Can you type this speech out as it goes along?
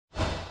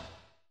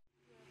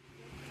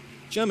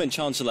German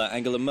Chancellor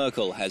Angela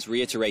Merkel has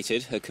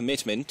reiterated her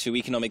commitment to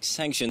economic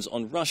sanctions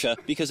on Russia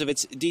because of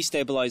its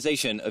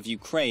destabilisation of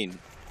Ukraine.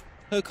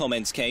 Her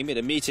comments came at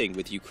a meeting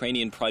with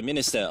Ukrainian Prime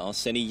Minister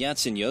Arseniy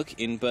Yatsenyuk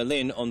in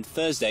Berlin on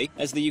Thursday,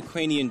 as the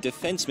Ukrainian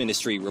Defense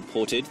Ministry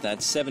reported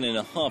that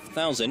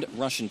 7,500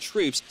 Russian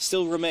troops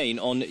still remain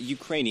on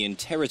Ukrainian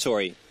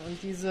territory.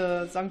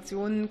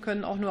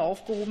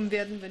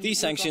 These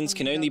sanctions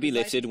can only be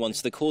lifted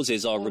once the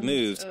causes are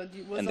removed.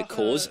 And the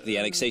cause, the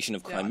annexation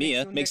of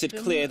Crimea, makes it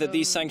clear that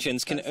these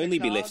sanctions can only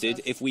be lifted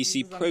if we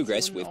see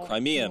progress with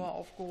Crimea.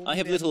 I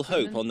have little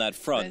hope on that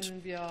front.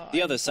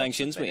 The other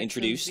sanctions were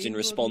introduced in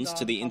response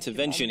to the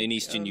intervention in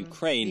eastern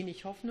Ukraine.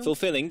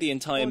 Fulfilling the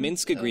entire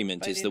Minsk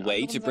agreement is the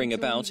way to bring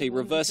about a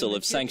reversal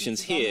of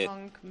sanctions here.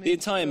 The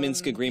entire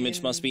Minsk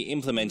agreement must be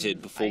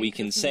implemented before we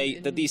can say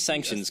that these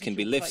sanctions can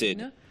be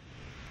lifted.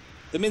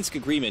 The Minsk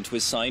agreement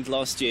was signed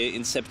last year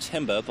in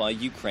September by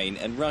Ukraine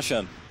and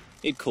Russia.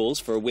 It calls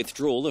for a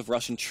withdrawal of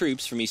Russian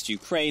troops from East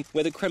Ukraine,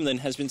 where the Kremlin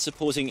has been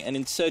supporting an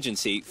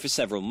insurgency for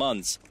several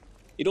months.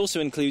 It also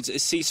includes a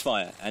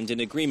ceasefire and an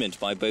agreement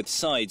by both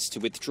sides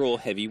to withdraw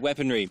heavy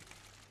weaponry.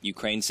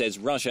 Ukraine says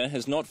Russia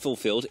has not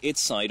fulfilled its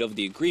side of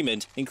the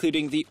agreement,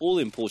 including the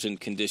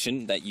all-important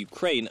condition that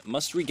Ukraine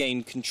must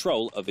regain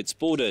control of its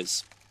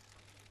borders.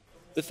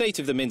 The fate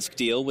of the Minsk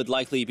deal would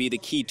likely be the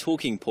key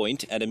talking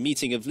point at a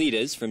meeting of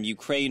leaders from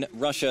Ukraine,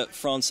 Russia,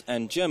 France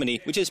and Germany,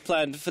 which is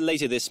planned for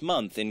later this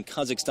month in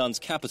Kazakhstan's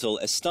capital,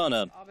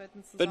 Astana.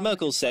 But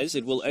Merkel says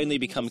it will only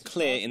become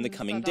clear in the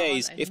coming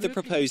days if the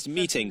proposed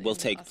meeting will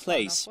take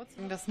place.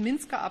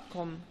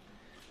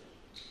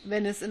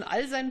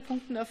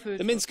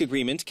 The Minsk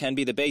agreement can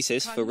be the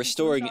basis for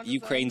restoring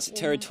Ukraine's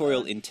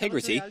territorial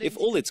integrity if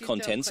all its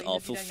contents are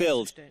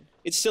fulfilled.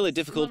 It's still a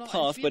difficult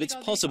path, but it's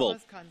possible.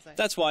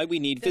 That's why we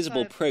need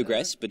visible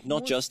progress, but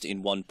not just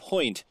in one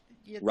point.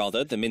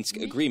 Rather, the Minsk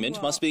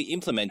agreement must be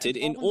implemented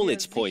in all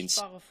its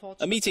points.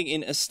 A meeting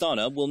in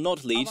Astana will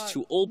not lead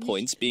to all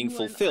points being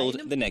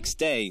fulfilled the next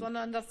day.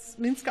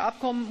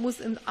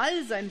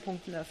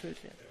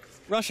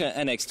 Russia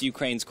annexed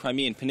Ukraine's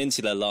Crimean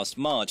Peninsula last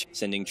March,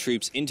 sending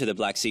troops into the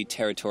Black Sea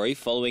territory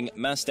following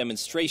mass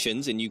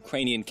demonstrations in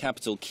Ukrainian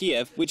capital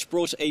Kiev, which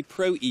brought a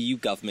pro-EU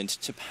government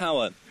to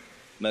power.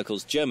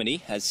 Merkel's Germany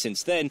has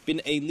since then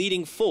been a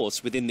leading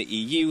force within the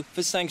EU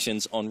for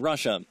sanctions on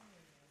Russia.